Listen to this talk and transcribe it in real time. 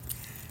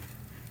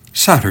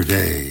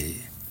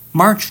Saturday,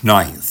 March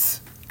 9th,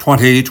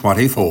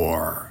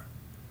 2024.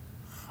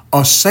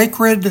 A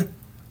Sacred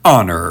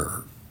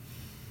Honor.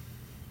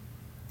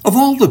 Of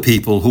all the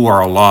people who are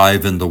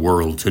alive in the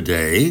world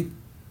today,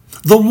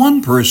 the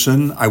one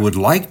person I would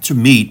like to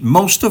meet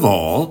most of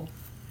all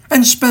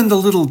and spend a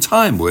little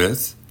time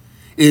with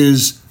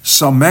is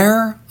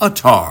Samer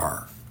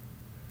Attar.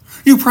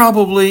 You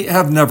probably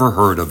have never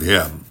heard of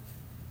him.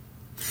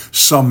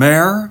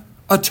 Samer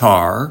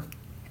Attar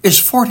is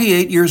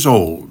 48 years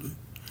old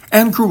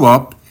and grew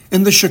up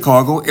in the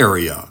Chicago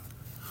area,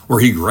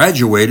 where he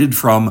graduated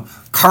from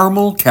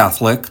Carmel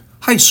Catholic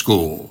High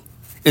School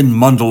in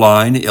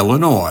Mundelein,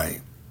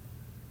 Illinois.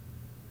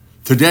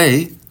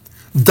 Today,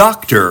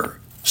 Dr.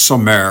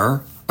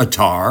 Samer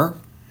Attar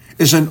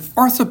is an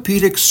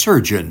orthopedic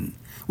surgeon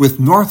with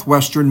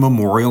Northwestern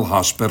Memorial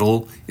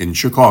Hospital in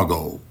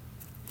Chicago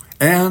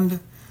and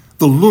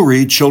the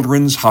Lurie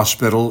Children's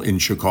Hospital in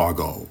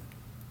Chicago.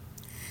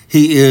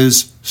 He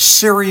is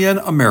Syrian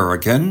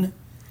American,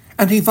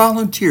 and he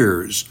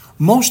volunteers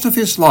most of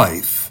his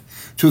life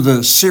to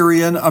the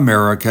Syrian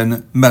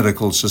American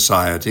Medical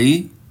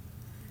Society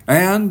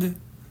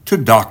and to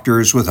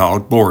Doctors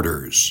Without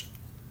Borders.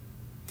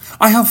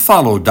 I have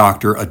followed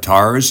Dr.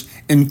 Attar's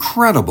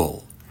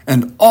incredible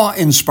and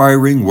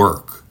awe-inspiring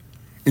work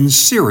in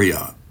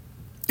Syria,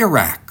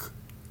 Iraq,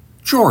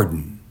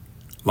 Jordan,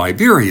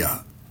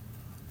 Liberia,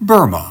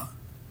 Burma,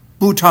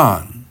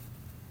 Bhutan,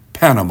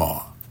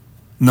 Panama,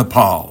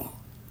 Nepal,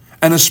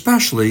 and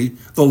especially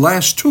the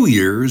last 2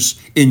 years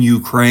in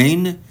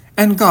Ukraine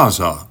and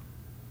Gaza.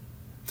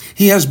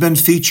 He has been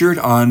featured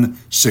on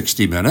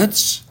 60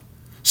 Minutes,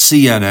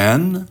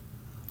 CNN,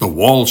 The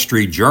Wall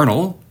Street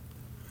Journal,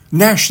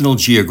 National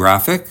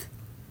Geographic,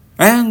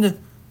 and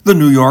the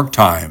New York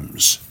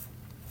Times.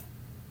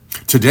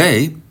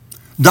 Today,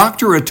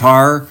 Dr.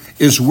 Attar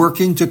is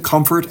working to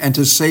comfort and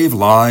to save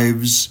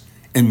lives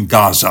in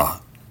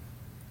Gaza.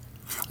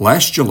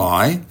 Last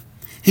July,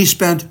 he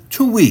spent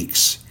 2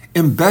 weeks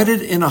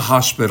embedded in a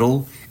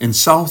hospital in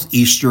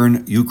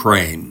southeastern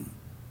Ukraine,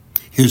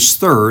 his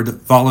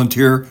third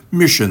volunteer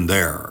mission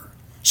there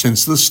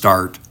since the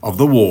start of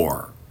the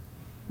war.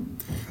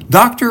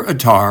 Dr.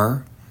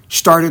 Attar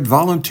started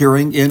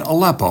volunteering in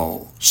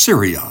Aleppo,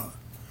 Syria,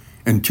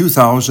 in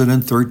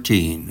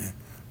 2013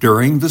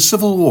 during the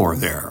civil war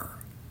there.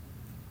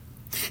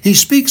 He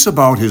speaks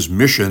about his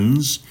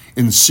missions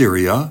in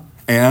Syria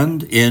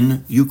and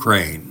in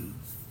Ukraine.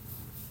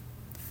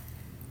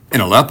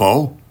 In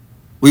Aleppo,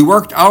 we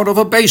worked out of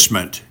a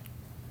basement.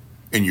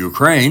 In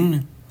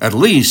Ukraine, at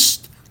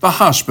least, the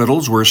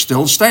hospitals were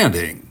still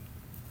standing.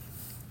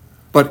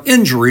 But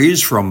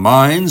injuries from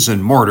mines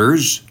and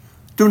mortars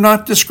do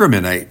not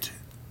discriminate.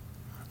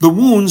 The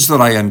wounds that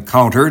I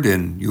encountered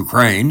in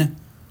Ukraine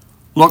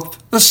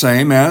looked the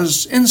same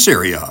as in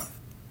Syria.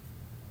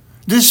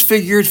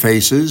 Disfigured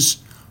faces,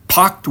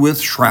 pocked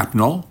with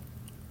shrapnel,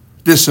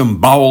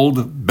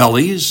 disemboweled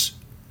bellies,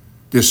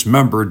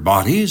 dismembered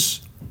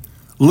bodies,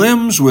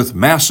 limbs with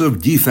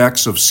massive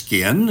defects of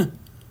skin,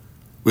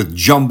 with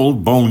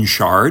jumbled bone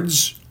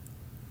shards,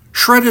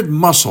 shredded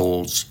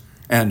muscles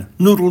and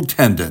noodled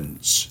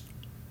tendons,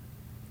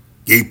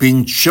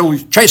 gaping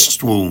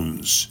chest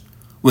wounds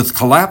with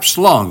collapsed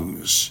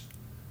lungs,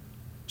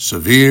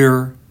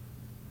 severe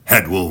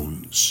head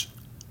wounds.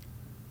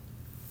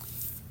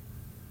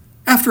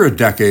 After a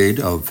decade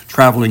of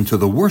traveling to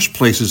the worst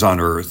places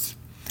on earth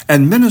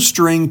and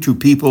ministering to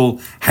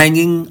people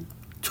hanging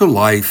to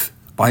life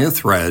by a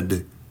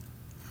thread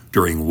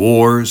during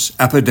wars,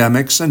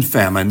 epidemics, and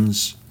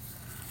famines,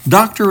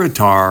 Dr.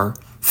 Attar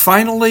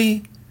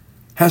finally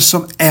has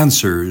some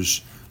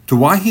answers to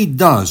why he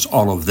does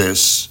all of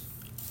this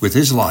with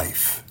his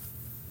life.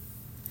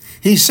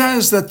 He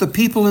says that the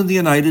people in the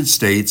United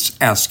States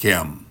ask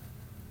him,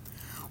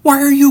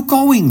 "Why are you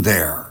going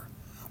there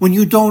when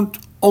you don't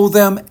owe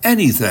them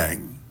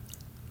anything?"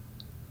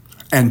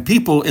 And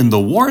people in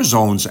the war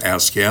zones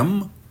ask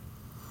him,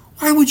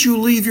 "Why would you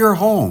leave your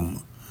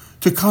home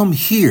to come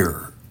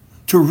here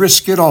to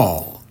risk it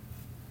all?"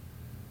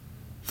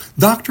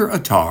 Dr.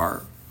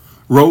 Attar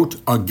wrote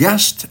a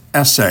guest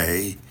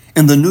essay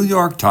in the New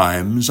York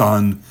Times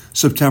on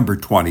September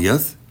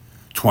 20th,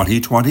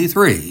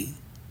 2023.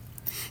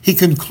 He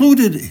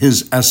concluded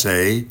his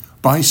essay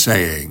by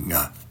saying,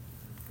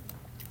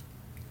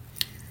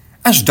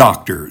 "As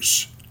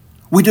doctors,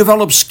 we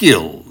develop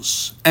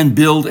skills and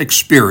build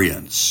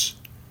experience,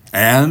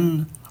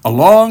 and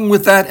along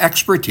with that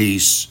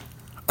expertise,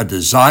 a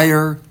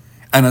desire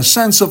and a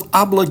sense of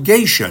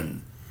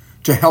obligation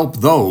to help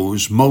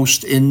those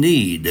most in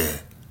need.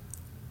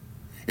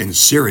 In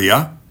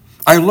Syria,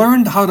 I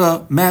learned how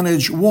to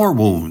manage war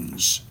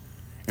wounds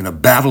in a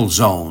battle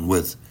zone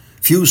with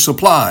few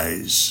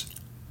supplies.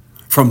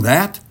 From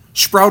that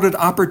sprouted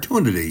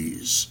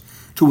opportunities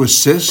to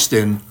assist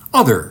in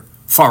other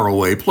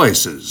faraway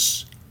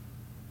places.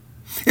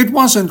 It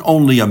wasn't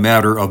only a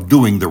matter of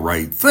doing the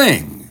right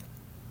thing.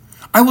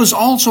 I was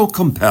also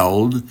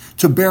compelled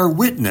to bear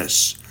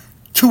witness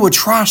to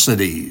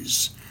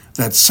atrocities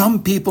that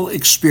some people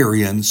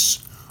experience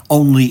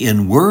only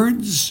in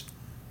words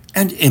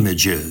and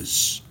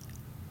images,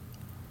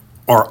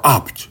 or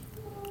opt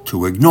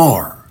to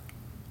ignore.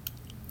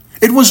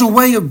 It was a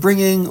way of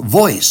bringing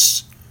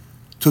voice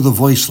to the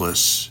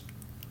voiceless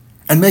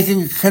and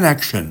making a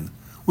connection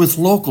with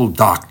local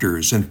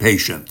doctors and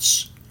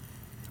patients,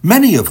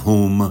 many of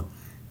whom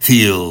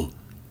feel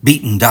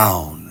beaten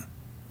down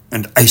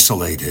and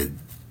isolated.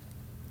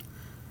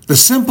 The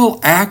simple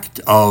act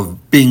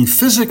of being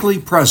physically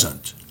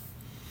present,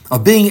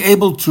 of being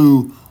able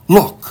to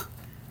look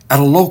at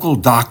a local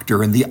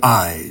doctor in the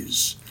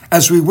eyes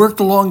as we worked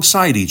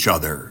alongside each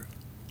other,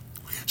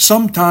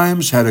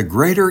 sometimes had a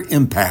greater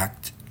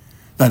impact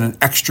than an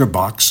extra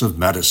box of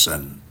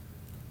medicine.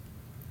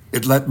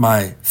 It let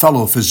my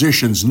fellow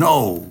physicians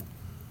know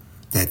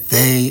that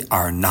they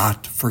are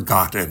not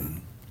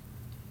forgotten.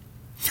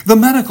 The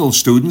medical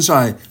students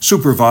I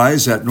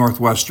supervise at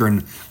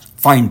Northwestern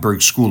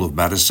Feinberg School of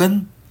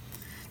Medicine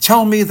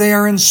tell me they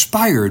are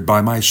inspired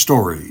by my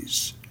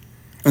stories,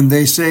 and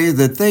they say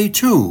that they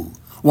too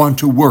want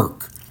to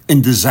work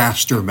in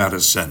disaster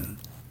medicine.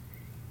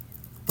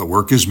 The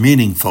work is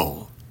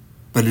meaningful,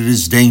 but it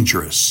is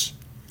dangerous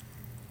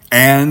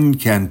and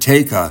can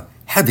take a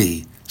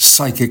heavy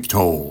psychic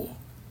toll.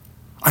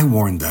 I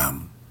warn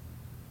them.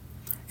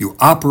 You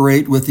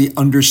operate with the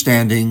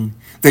understanding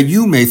that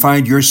you may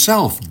find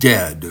yourself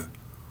dead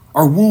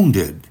or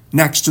wounded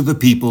next to the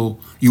people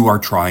you are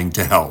trying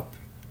to help.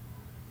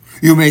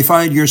 You may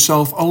find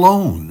yourself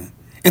alone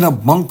in a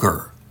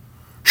bunker,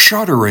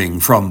 shuddering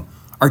from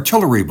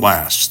artillery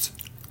blast,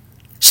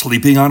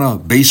 sleeping on a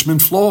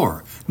basement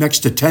floor next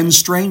to 10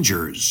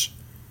 strangers,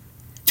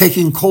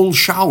 taking cold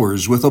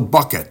showers with a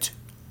bucket,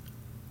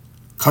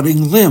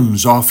 cutting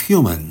limbs off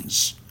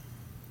humans,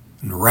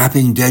 and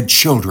wrapping dead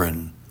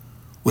children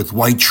with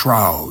white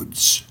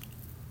shrouds.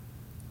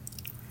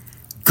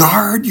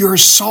 Guard your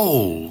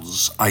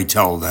souls, I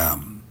tell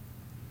them.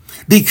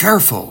 Be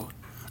careful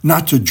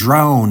not to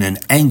drown in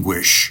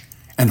anguish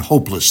and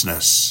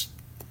hopelessness.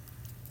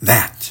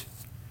 That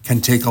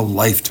can take a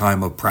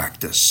lifetime of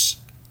practice.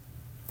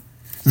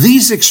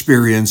 These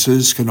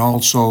experiences can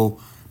also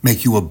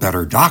make you a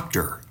better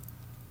doctor.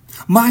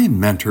 My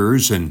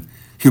mentors in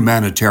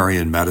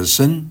humanitarian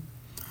medicine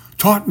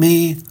taught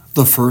me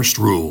the first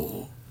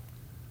rule: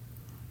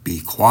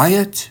 be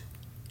quiet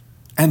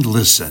and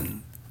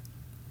listen.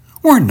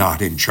 We're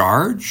not in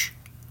charge.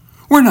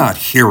 We're not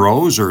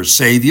heroes or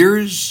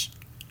saviors.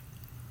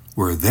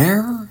 We're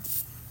there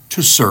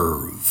to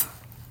serve.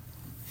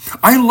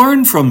 I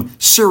learned from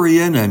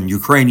Syrian and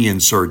Ukrainian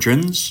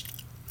surgeons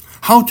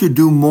how to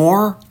do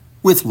more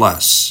with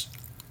less,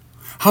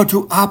 how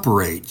to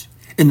operate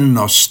in an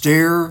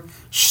austere,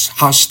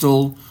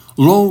 hostile,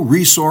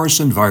 low-resource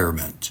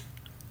environment,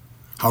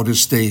 how to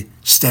stay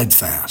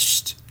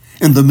steadfast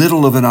in the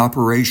middle of an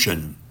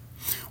operation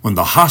when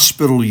the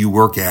hospital you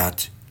work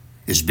at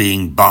is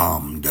being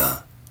bombed,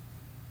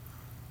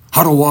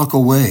 how to walk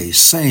away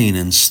sane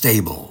and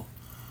stable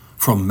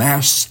from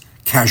mass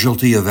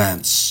casualty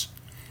events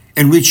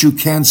in which you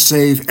can't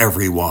save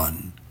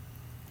everyone,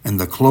 and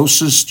the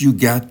closest you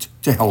get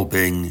to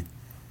helping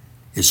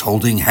is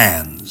holding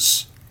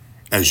hands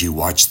as you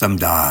watch them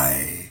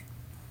die.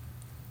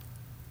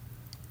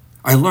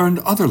 I learned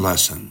other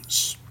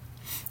lessons.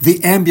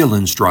 The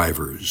ambulance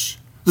drivers,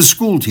 the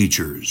school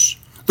teachers,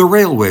 the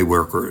railway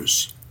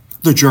workers,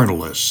 the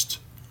journalists,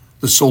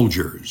 the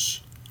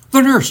soldiers,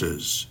 the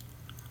nurses,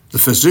 the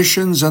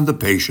physicians and the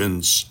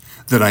patients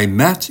that I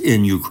met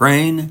in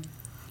Ukraine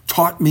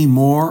taught me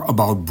more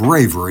about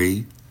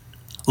bravery,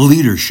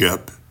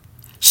 leadership,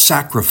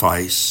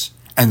 sacrifice,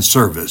 and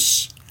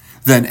service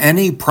than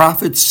any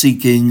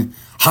profit-seeking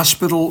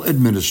hospital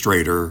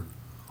administrator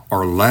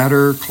or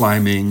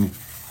ladder-climbing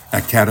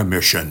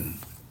academician.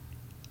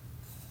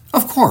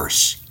 Of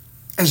course,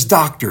 as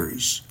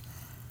doctors,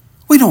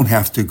 we don't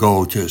have to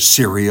go to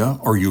Syria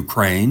or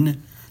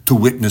Ukraine to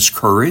witness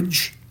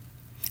courage.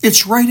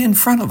 It's right in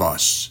front of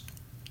us.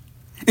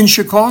 In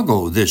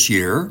Chicago this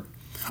year,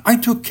 I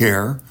took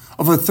care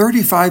of a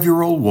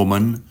 35-year-old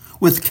woman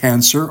with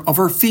cancer of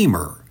her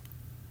femur.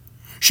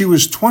 She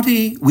was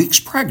 20 weeks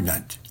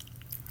pregnant.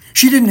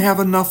 She didn't have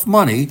enough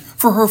money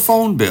for her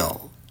phone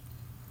bill,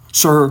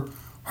 so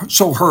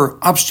her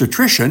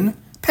obstetrician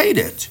paid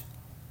it.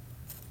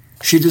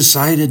 She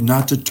decided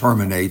not to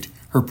terminate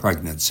her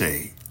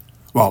pregnancy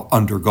while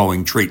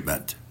undergoing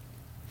treatment.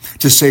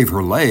 To save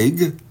her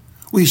leg,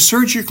 we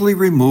surgically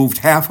removed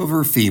half of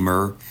her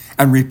femur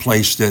and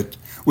replaced it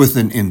with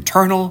an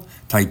internal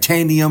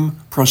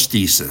titanium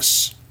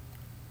prosthesis.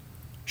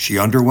 She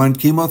underwent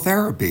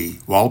chemotherapy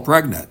while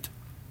pregnant.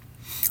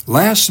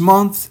 Last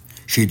month,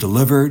 she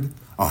delivered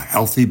a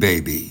healthy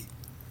baby,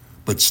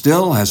 but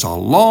still has a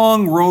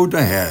long road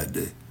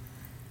ahead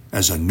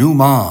as a new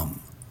mom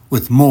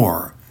with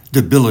more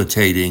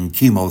debilitating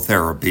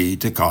chemotherapy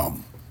to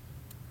come.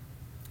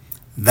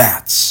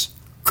 That's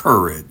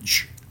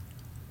courage.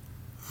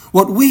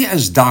 What we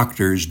as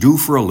doctors do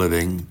for a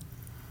living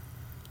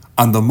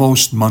on the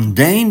most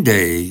mundane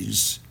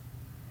days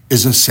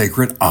is a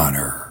sacred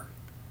honor.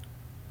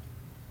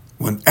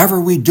 Whenever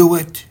we do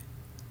it,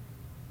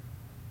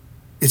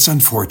 It's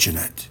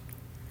unfortunate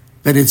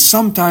that it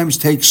sometimes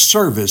takes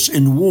service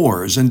in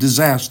wars and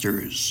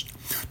disasters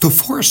to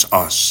force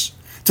us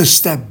to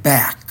step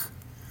back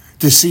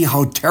to see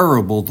how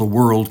terrible the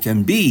world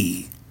can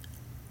be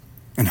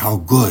and how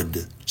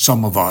good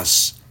some of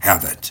us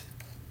have it.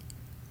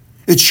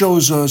 It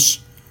shows us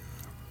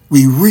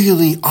we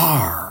really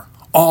are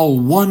all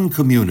one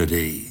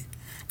community,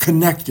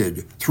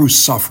 connected through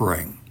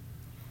suffering,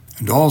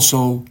 and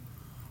also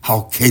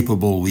how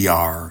capable we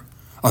are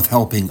of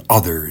helping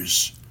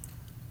others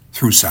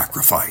through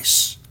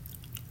sacrifice.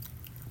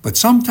 But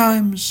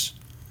sometimes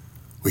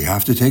we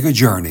have to take a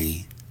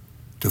journey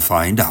to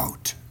find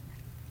out.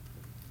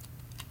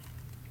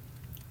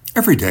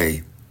 Every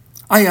day,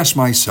 I ask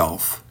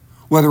myself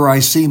whether I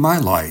see my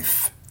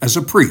life as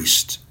a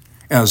priest,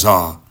 as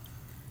a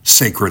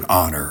sacred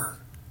honor.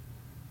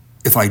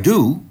 If I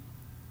do,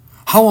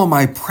 how am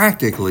I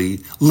practically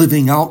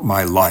living out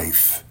my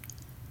life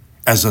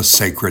as a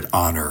sacred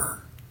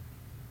honor?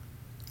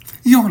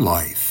 Your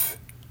life,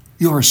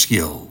 your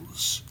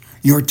skills,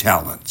 your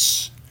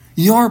talents,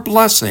 your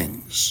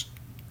blessings,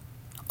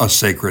 a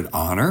sacred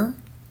honor?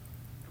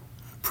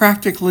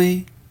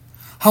 Practically,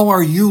 how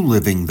are you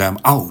living them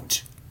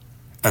out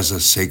as a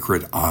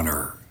sacred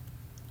honor?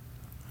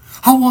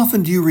 How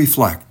often do you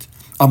reflect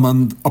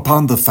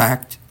upon the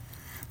fact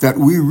that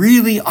we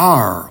really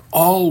are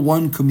all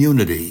one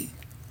community,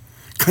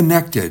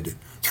 connected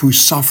through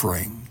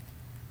suffering,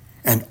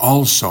 and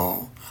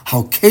also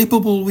how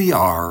capable we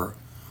are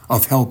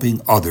of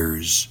helping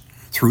others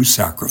through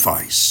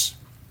sacrifice?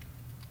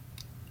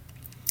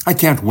 I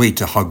can't wait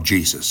to hug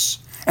Jesus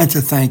and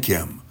to thank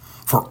him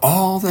for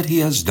all that he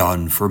has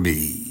done for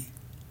me.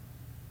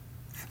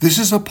 This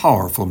is a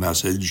powerful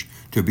message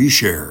to be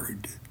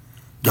shared.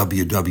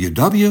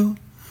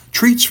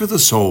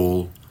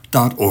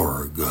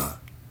 www.treatsforthesoul.org.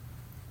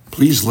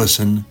 Please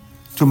listen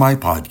to my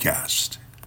podcast.